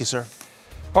 thank you. Thank you, sir.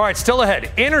 All right, still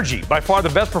ahead. Energy, by far the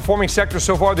best performing sector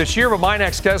so far this year, but my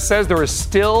next guest says there is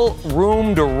still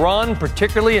room to run,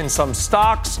 particularly in some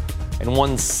stocks and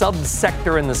one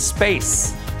subsector in the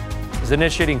space. He's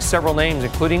initiating several names,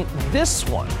 including this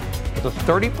one, with a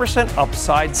 30%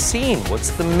 upside seen.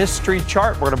 What's the mystery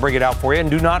chart? We're going to bring it out for you.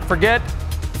 And do not forget,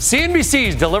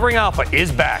 CNBC's Delivering Alpha is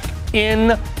back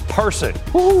in person.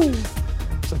 Woo!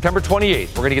 September 28th,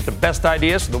 we're going to get the best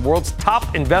ideas from the world's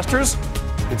top investors.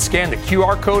 You can scan the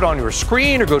QR code on your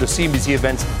screen or go to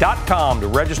cnbcevents.com to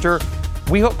register.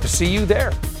 We hope to see you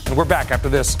there. And we're back after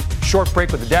this short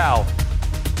break with the Dow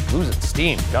losing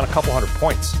steam, down a couple hundred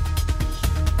points.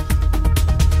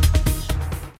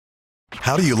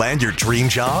 How do you land your dream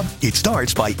job? It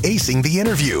starts by acing the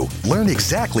interview. Learn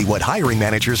exactly what hiring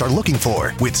managers are looking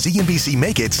for with CNBC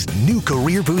Make It's new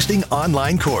career-boosting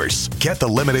online course. Get the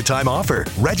limited time offer.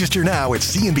 Register now at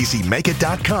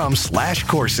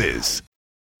cnbcmakeit.com/courses.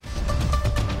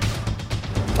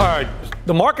 All right,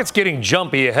 the market's getting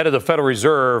jumpy ahead of the Federal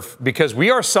Reserve because we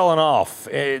are selling off.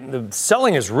 The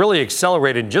selling has really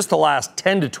accelerated in just the last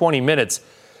 10 to 20 minutes.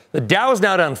 The Dow is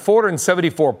now down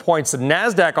 474 points. The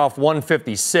NASDAQ off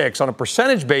 156. On a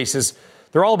percentage basis,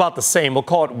 they're all about the same. We'll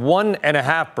call it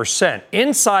 1.5%.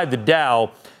 Inside the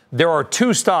Dow, there are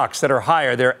 2 stocks that are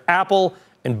higher. They're Apple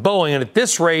and Boeing. And at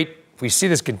this rate, if we see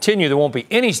this continue, there won't be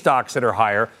any stocks that are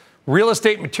higher. Real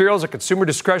estate, materials, and consumer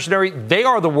discretionary, they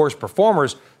are the worst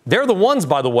performers. They're the ones,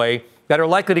 by the way, that are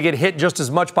likely to get hit just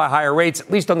as much by higher rates,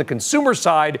 at least on the consumer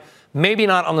side, maybe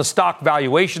not on the stock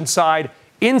valuation side.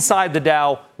 Inside the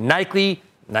Dow, Nike,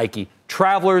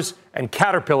 Travelers, and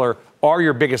Caterpillar are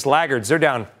your biggest laggards. They're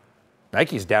down.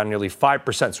 Nike's down nearly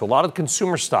 5%. So a lot of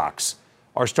consumer stocks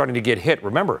are starting to get hit.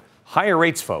 Remember, higher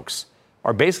rates, folks,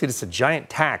 are basically just a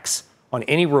giant tax on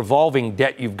any revolving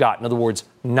debt you've got. In other words,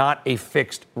 not a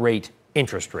fixed rate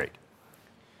interest rate.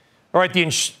 All right, the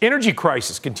energy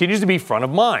crisis continues to be front of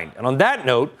mind. And on that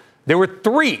note, there were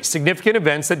 3 significant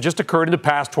events that just occurred in the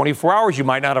past 24 hours you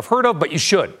might not have heard of, but you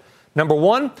should. Number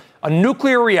 1, a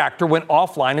nuclear reactor went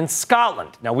offline in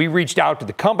Scotland. Now, we reached out to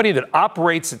the company that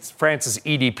operates France's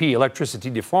EDP,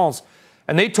 Électricité de France,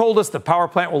 and they told us the power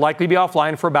plant will likely be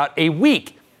offline for about a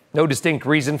week. No distinct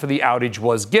reason for the outage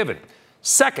was given.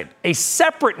 Second, a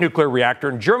separate nuclear reactor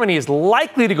in Germany is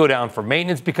likely to go down for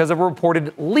maintenance because of a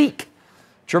reported leak.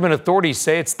 German authorities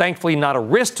say it's thankfully not a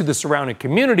risk to the surrounding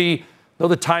community, though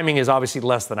the timing is obviously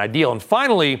less than ideal. And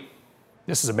finally,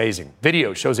 this is amazing.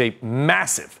 Video shows a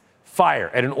massive fire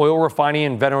at an oil refinery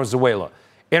in Venezuela.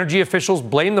 Energy officials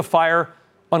blame the fire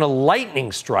on a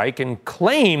lightning strike and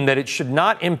claim that it should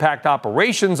not impact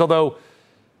operations, although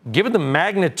given the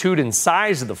magnitude and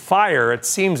size of the fire, it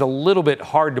seems a little bit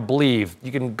hard to believe.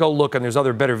 You can go look, and there's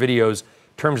other better videos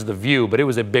in terms of the view, but it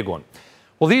was a big one.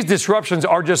 Well, these disruptions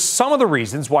are just some of the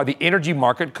reasons why the energy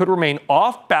market could remain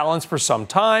off balance for some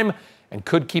time and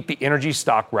could keep the energy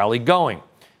stock rally going.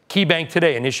 KeyBank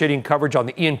today initiating coverage on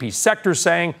the E&P sector,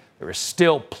 saying there is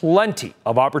still plenty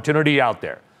of opportunity out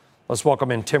there. Let's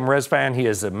welcome in Tim Rezvan. He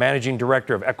is the managing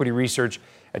director of equity research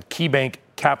at KeyBank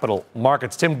Capital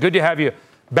Markets. Tim, good to have you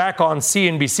back on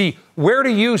CNBC. Where do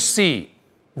you see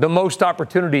the most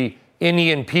opportunity in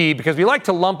E&P? Because we like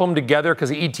to lump them together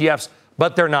because of ETFs,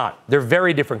 but they're not. They're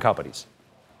very different companies.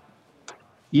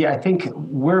 Yeah, I think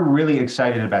we're really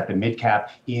excited about the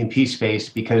mid-cap E&P space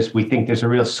because we think there's a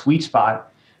real sweet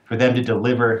spot for them to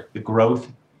deliver the growth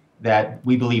that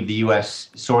we believe the U.S.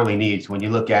 sorely needs. When you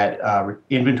look at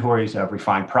inventories of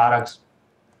refined products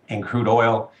and crude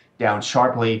oil down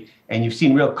sharply, and you've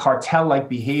seen real cartel-like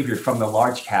behavior from the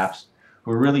large caps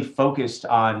who are really focused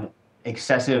on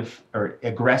excessive or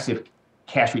aggressive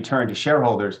cash return to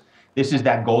shareholders. This is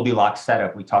that Goldilocks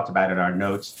setup we talked about in our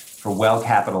notes for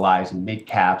well-capitalized and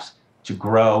mid-caps to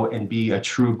grow and be a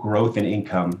true growth and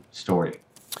income story.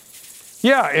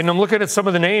 Yeah, and I'm looking at some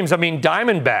of the names. I mean,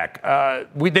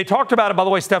 Diamondback. They talked about it, by the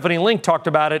way, Stephanie Link talked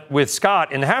about it with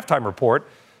Scott in the halftime report.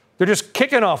 They're just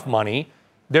kicking off money.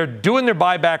 They're doing their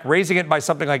buyback, raising it by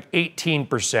something like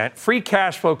 18%. Free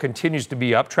cash flow continues to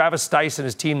be up. Travis Stice and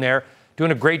his team there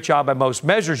doing a great job by most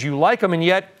measures. You like them, and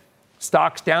yet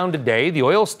stocks down today. The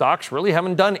oil stocks really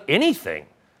haven't done anything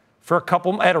for a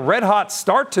couple. Had a red-hot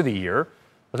start to the year,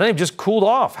 but then they've just cooled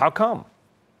off. How come?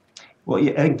 Well,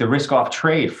 I think the risk-off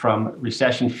trade from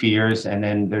recession fears, and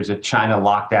then there's a China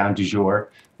lockdown du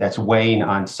jour that's weighing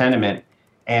on sentiment.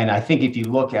 And I think if you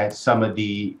look at some of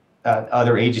the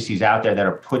other agencies out there that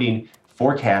are putting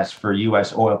forecasts for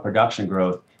U.S. oil production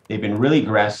growth, they've been really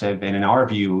aggressive and, in our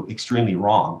view, extremely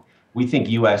wrong. We think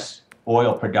U.S.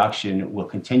 oil production will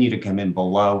continue to come in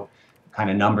below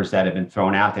kind of numbers that have been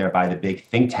thrown out there by the big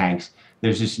think tanks.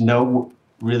 There's just no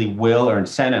really will or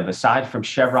incentive, aside from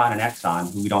Chevron and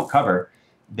Exxon, who we don't cover.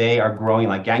 They are growing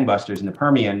like gangbusters in the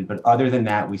Permian, but other than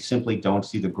that, we simply don't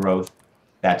see the growth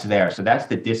that's there. So that's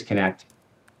the disconnect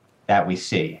that we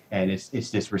see. And it's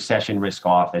this recession risk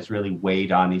off that's really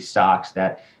weighed on these stocks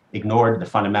that ignored the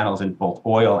fundamentals in both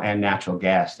oil and natural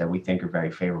gas that we think are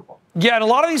very favorable. Yeah, and a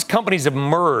lot of these companies have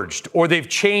merged or they've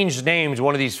changed names,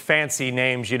 one of these fancy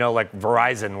names, like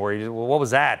Verizon, what was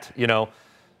that?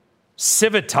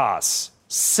 Civitas,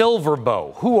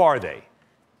 Silverbow, who are they?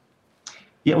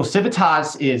 Yeah, well,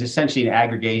 Civitas is essentially an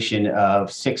aggregation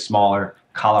of 6 smaller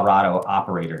Colorado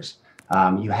operators.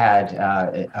 You had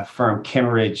a firm,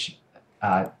 Kimmeridge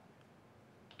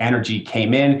Energy,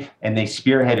 came in and they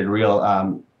spearheaded real,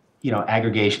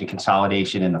 aggregation and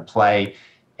consolidation in the play.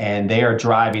 And they are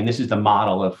driving, this is the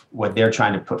model of what they're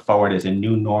trying to put forward as a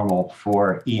new normal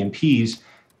for E&Ps.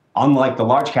 Unlike the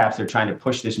large caps, they're trying to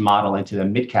push this model into the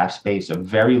mid-cap space of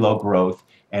very low growth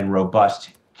and robust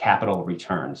capital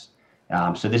returns.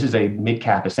 So this is a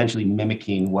mid-cap essentially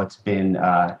mimicking what's been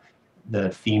the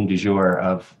theme du jour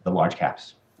of the large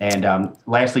caps. And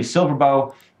lastly,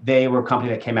 Silverbow, they were a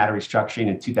company that came out of restructuring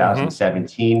in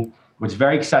 2017. What's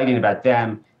very exciting about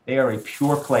them, they are a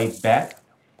pure play bet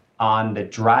on the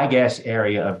dry gas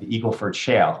area of the Eagle Ford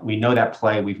Shale. We know that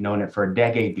play. We've known it for a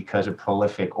decade because of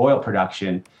prolific oil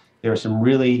production. There are some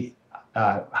really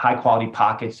high-quality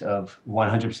pockets of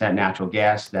 100% natural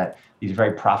gas that these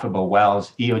very profitable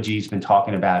wells. EOG's been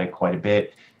talking about it quite a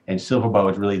bit, and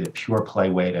Silverbow is really the pure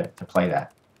play way to play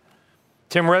that.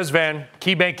 Tim Rezvan,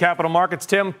 KeyBank Capital Markets.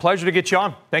 Tim, pleasure to get you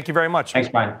on. Thank you very much. Thanks,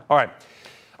 Brian. All right.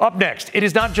 Up next, it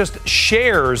is not just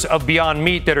shares of Beyond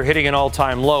Meat that are hitting an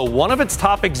all-time low. One of its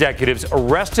top executives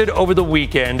arrested over the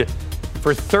weekend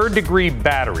for third-degree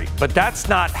battery. But that's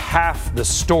not half the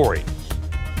story.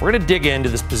 We're going to dig into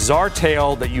this bizarre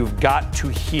tale that you've got to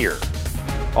hear.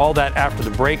 All that after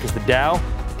the break as the Dow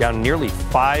down nearly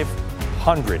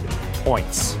 500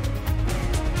 points.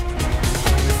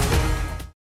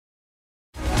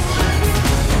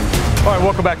 All right,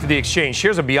 welcome back to The Exchange.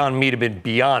 Shares of Beyond Meat have been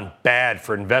beyond bad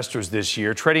for investors this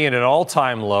year, trading at an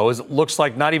all-time low as it looks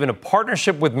like not even a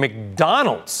partnership with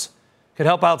McDonald's could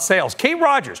help out sales. Kate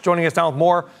Rogers joining us now with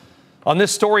more on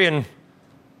this story and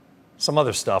some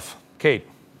other stuff. Kate.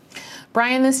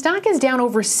 Brian, the stock is down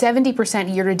over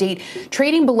 70% year to date,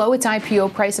 trading below its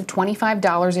IPO price of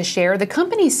 $25 a share. The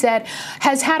company said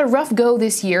has had a rough go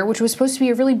this year, which was supposed to be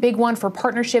a really big one for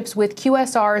partnerships with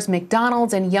QSR's,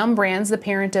 McDonald's, and Yum Brands, the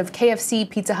parent of KFC,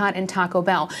 Pizza Hut, and Taco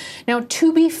Bell. Now,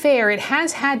 to be fair, it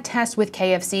has had tests with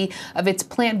KFC of its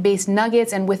plant-based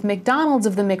nuggets and with McDonald's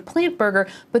of the McPlant burger,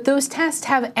 but those tests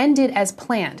have ended as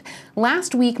planned.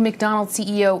 Last week, McDonald's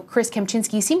CEO Chris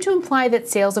Kempczinski seemed to imply that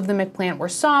sales of the McPlant were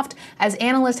soft, as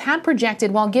analysts had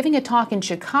projected while giving a talk in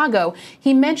Chicago.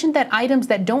 He mentioned that items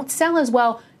that don't sell as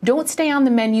well don't stay on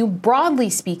the menu, broadly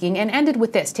speaking, and ended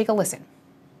with this. Take a listen.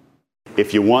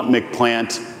 If you want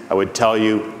McPlant, I would tell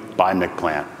you, buy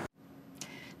McPlant.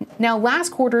 Now, last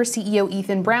quarter, CEO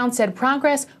Ethan Brown said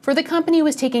progress for the company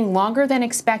was taking longer than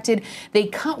expected. They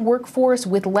cut workforce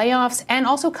with layoffs and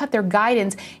also cut their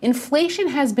guidance. Inflation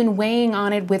has been weighing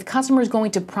on it, with customers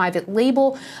going to private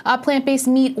label plant-based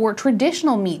meat or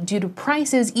traditional meat due to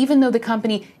prices, even though the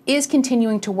company is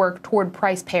continuing to work toward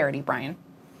price parity. Brian.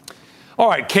 All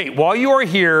right, Kate, while you are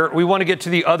here, we want to get to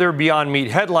the other Beyond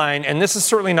Meat headline, and this is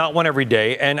certainly not one every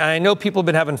day. And I know people have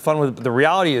been having fun with it, but the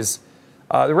reality is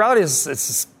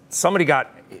it's somebody got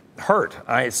hurt.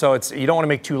 So you don't want to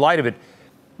make too light of it.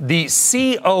 The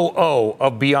COO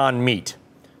of Beyond Meat,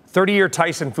 30-year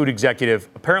Tyson food executive,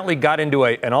 apparently got into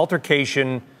an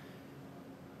altercation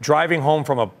driving home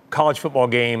from a college football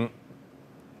game.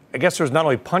 I guess there was not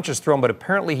only punches thrown, but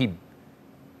apparently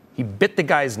he bit the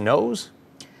guy's nose.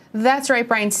 That's right,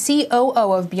 Brian.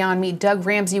 COO of Beyond Meat, Doug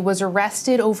Ramsey, was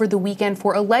arrested over the weekend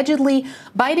for allegedly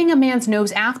biting a man's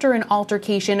nose after an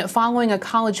altercation following a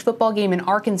college football game in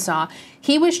Arkansas.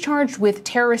 He was charged with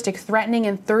terroristic threatening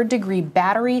and third-degree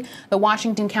battery. The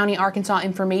Washington County, Arkansas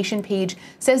information page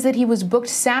says that he was booked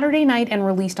Saturday night and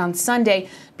released on Sunday.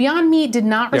 Beyond Meat did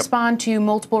not respond to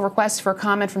multiple requests for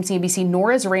comment from CNBC,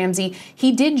 nor is Ramsey.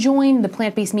 He did join the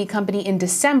plant-based meat company in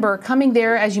December, coming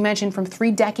there, as you mentioned, from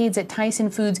 3 decades at Tyson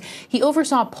Foods. He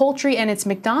oversaw poultry and its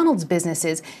McDonald's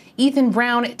businesses. Ethan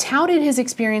Brown touted his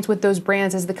experience with those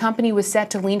brands as the company was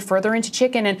set to lean further into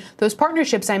chicken and those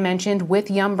partnerships I mentioned with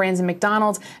Yum Brands and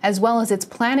McDonald's, as well as its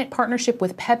Planet partnership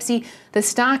with Pepsi. The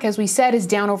stock, as we said, is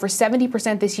down over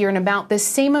 70% this year and about the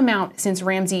same amount since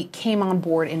Ramsey came on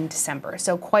board in December.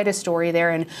 So quite a story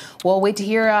there, and we'll wait to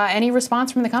hear any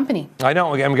response from the company. I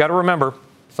know. Again, we got to remember,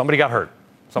 somebody got hurt.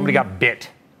 Somebody got bit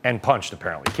and punched,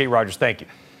 apparently. Kate Rogers, thank you.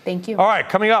 Thank you. All right,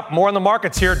 coming up, more on the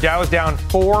markets here. Dow is down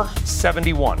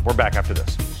 471. We're back after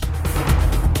this.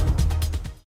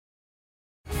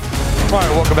 All right,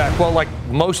 welcome back. Well, like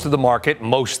most of the market,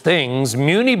 most things,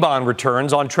 muni bond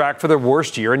returns on track for their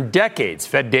worst year in decades.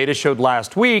 Fed data showed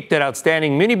last week that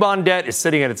outstanding muni bond debt is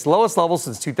sitting at its lowest level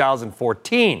since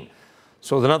 2014.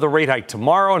 So with another rate hike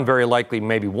tomorrow and very likely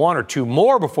maybe 1 or 2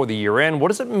 more before the year end, what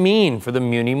does it mean for the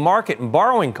muni market and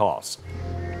borrowing costs?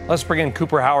 Let's bring in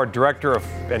Cooper Howard, Director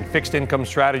and Fixed Income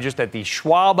Strategist at the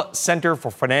Schwab Center for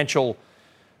Financial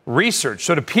Research.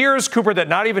 So it appears, Cooper, that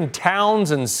not even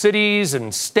towns and cities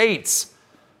and states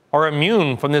are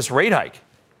immune from this rate hike.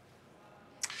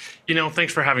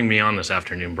 Thanks for having me on this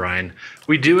afternoon, Brian.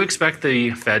 We do expect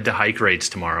the Fed to hike rates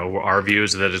tomorrow. Our view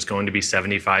is that it's going to be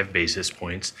 75 basis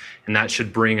points, and that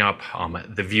should bring up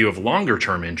the view of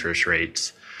longer-term interest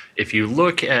rates. If you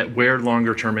look at where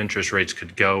longer-term interest rates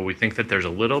could go, we think that there's a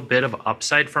little bit of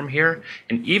upside from here.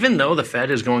 And even though the Fed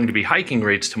is going to be hiking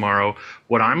rates tomorrow,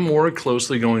 what I'm more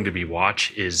closely going to be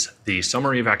watch is the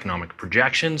summary of economic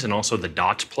projections and also the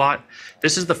dots plot.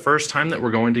 This is the first time that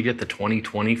we're going to get the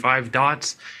 2025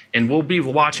 dots, and we'll be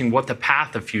watching what the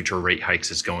path of future rate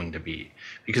hikes is going to be.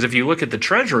 Because if you look at the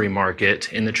Treasury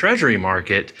market, in the Treasury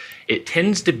market, it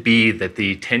tends to be that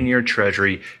the 10-year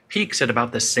Treasury peaks at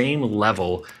about the same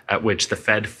level at which the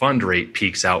Fed fund rate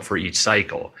peaks out for each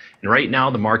cycle. And right now,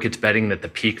 the market's betting that the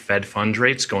peak Fed fund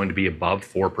rate is going to be above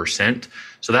 4%.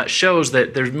 So that shows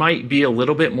that there might be a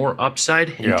little bit more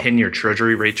upside in 10-year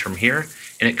Treasury rates from here.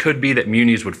 And it could be that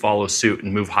munis would follow suit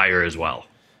and move higher as well.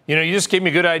 You just gave me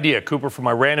a good idea, Cooper, for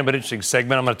my random but interesting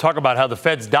segment. I'm going to talk about how the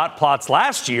Fed's dot plots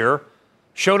last year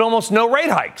showed almost no rate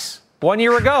hikes 1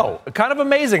 year ago. Kind of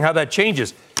amazing how that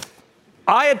changes.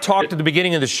 I had talked at the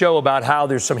beginning of the show about how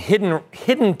there's some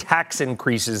hidden tax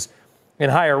increases in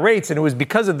higher rates, and it was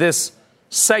because of this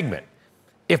segment.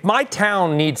 If my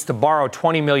town needs to borrow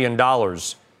 $20 million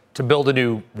to build a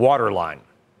new water line,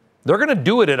 they're going to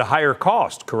do it at a higher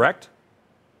cost, correct?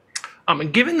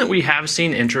 And given that we have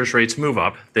seen interest rates move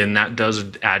up, then that does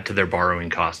add to their borrowing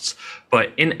costs.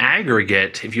 But in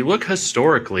aggregate, if you look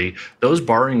historically, those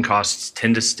borrowing costs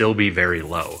tend to still be very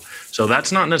low. So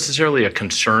that's not necessarily a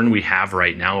concern we have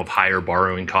right now of higher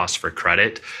borrowing costs for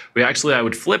credit. I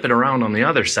would flip it around on the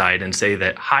other side and say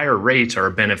that higher rates are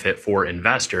a benefit for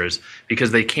investors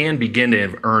because they can begin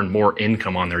to earn more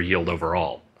income on their yield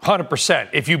overall. 100%.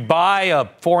 If you buy a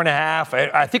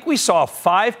 4.5, I think we saw a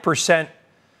 5%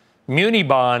 muni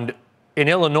bond in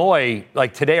Illinois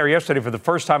like today or yesterday for the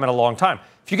first time in a long time.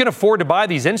 If you can afford to buy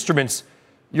these instruments,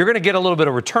 you're going to get a little bit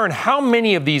of return. How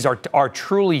many of these are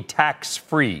truly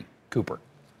tax-free, Cooper?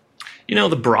 You know,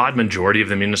 the broad majority of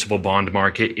the municipal bond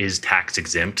market is tax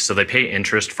exempt, so they pay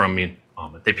interest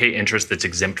that's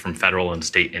exempt from federal and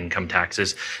state income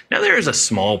taxes. Now, there is a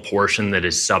small portion that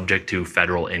is subject to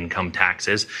federal income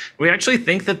taxes. We actually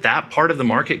think that part of the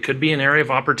market could be an area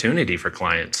of opportunity for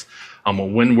clients.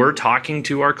 When we're talking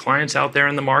to our clients out there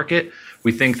in the market,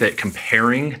 we think that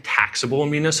comparing taxable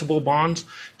municipal bonds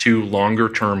to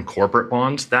longer-term corporate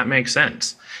bonds, that makes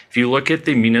sense. If you look at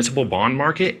the municipal bond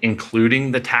market,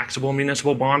 including the taxable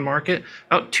municipal bond market,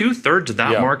 about 2/3 of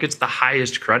that market's the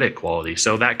highest credit quality.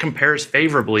 So that compares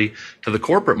favorably to the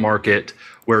corporate market,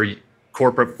 where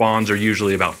corporate bonds are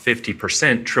usually about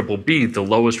 50% BBB, the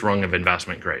lowest rung of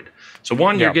investment grade. So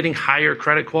you're getting higher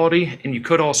credit quality, and you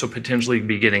could also potentially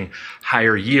be getting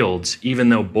higher yields, even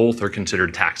though both are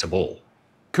considered taxable.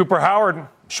 Cooper Howard,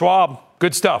 Schwab,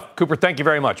 good stuff. Cooper, thank you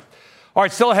very much. All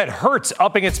right, still ahead, Hertz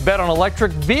upping its bet on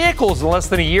electric vehicles in less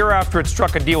than a year after it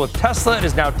struck a deal with Tesla. It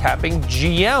is now tapping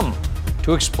GM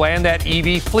to expand that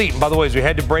EV fleet. And by the way, as we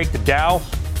head to break, the Dow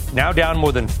now down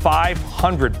more than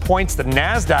 500 points. The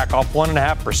NASDAQ off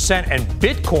 1.5%, and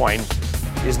Bitcoin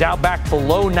is now back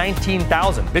below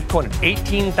 19,000. Bitcoin at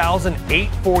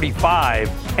 18,845.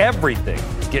 Everything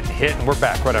is getting hit, and we're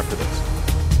back right after this.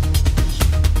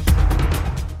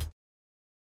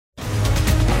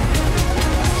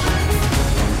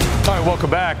 All right, welcome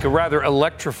back. A rather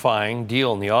electrifying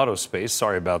deal in the auto space.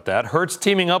 Sorry about that. Hertz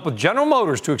teaming up with General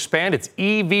Motors to expand its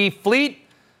EV fleet.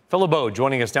 Phil LeBeau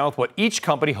joining us now with what each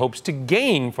company hopes to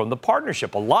gain from the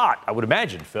partnership. A lot, I would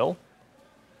imagine, Phil.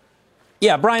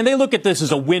 Yeah, Brian, they look at this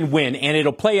as a win-win, and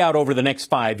it'll play out over the next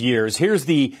 5 years. Here's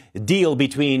the deal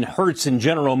between Hertz and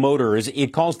General Motors.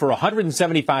 It calls for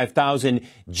 175,000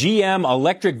 GM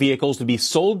electric vehicles to be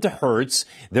sold to Hertz.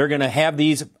 They're going to have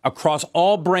these across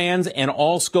all brands and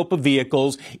all scope of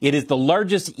vehicles. It is the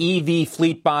largest EV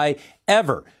fleet buy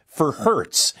ever for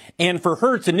Hertz. And for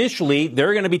Hertz, initially,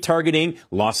 they're going to be targeting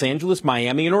Los Angeles,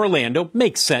 Miami, and Orlando.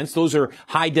 Makes sense. Those are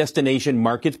high destination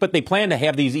markets, but they plan to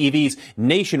have these EVs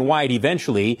nationwide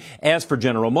eventually. As for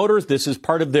General Motors, this is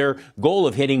part of their goal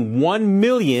of hitting 1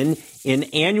 million in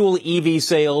annual EV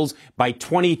sales by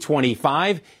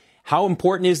 2025. How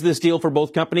important is this deal for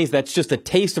both companies? That's just a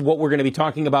taste of what we're going to be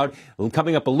talking about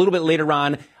coming up a little bit later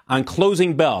on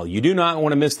Closing Bell. You do not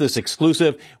want to miss this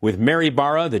exclusive with Mary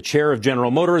Barra, the chair of General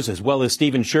Motors, as well as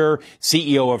Stephen Scherr,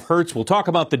 CEO of Hertz. We'll talk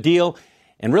about the deal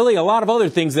and really a lot of other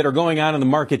things that are going on in the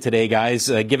market today, guys,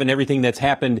 given everything that's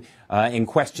happened and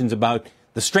questions about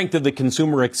the strength of the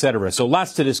consumer, et cetera. So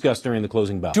lots to discuss during the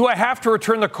Closing Bell. Do I have to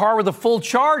return the car with a full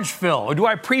charge, Phil, or do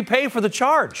I prepay for the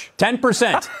charge?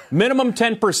 10%. Minimum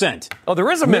 10%. Oh,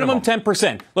 there is a minimum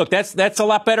 10%. Look, that's a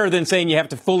lot better than saying you have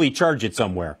to fully charge it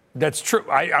somewhere. That's true.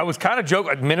 I was kind of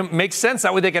joking. Minimum makes sense.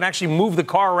 That way they can actually move the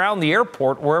car around the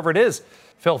airport, wherever it is.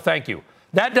 Phil, thank you.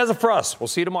 That does it for us. We'll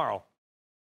see you tomorrow.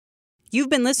 You've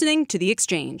been listening to The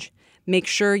Exchange. Make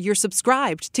sure you're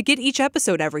subscribed to get each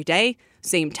episode every day.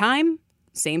 Same time,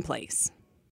 same place.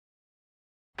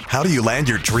 How do you land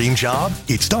your dream job?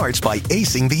 It starts by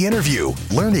acing the interview.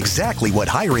 Learn exactly what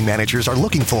hiring managers are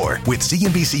looking for with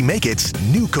CNBC Make It's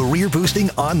new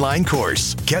career-boosting online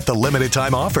course. Get the limited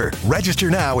time offer. Register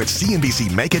now at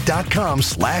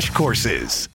cnbcmakeit.com/courses.